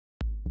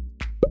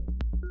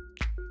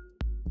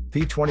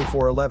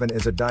P2411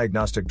 is a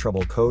diagnostic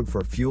trouble code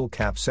for fuel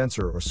cap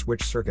sensor or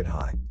switch circuit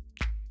high.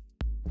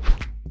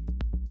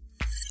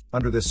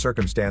 Under this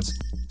circumstance,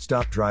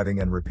 stop driving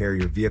and repair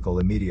your vehicle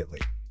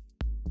immediately.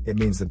 It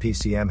means the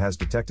PCM has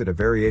detected a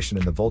variation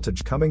in the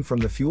voltage coming from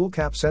the fuel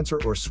cap sensor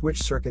or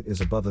switch circuit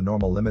is above the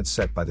normal limits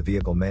set by the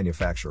vehicle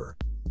manufacturer.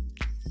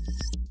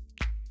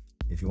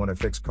 If you want to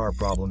fix car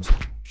problems,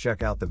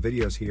 check out the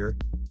videos here.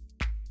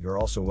 You're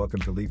also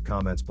welcome to leave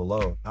comments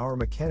below. Our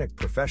mechanic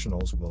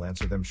professionals will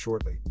answer them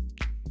shortly.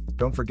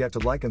 Don't forget to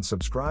like and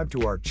subscribe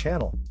to our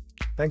channel.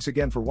 Thanks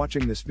again for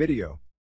watching this video.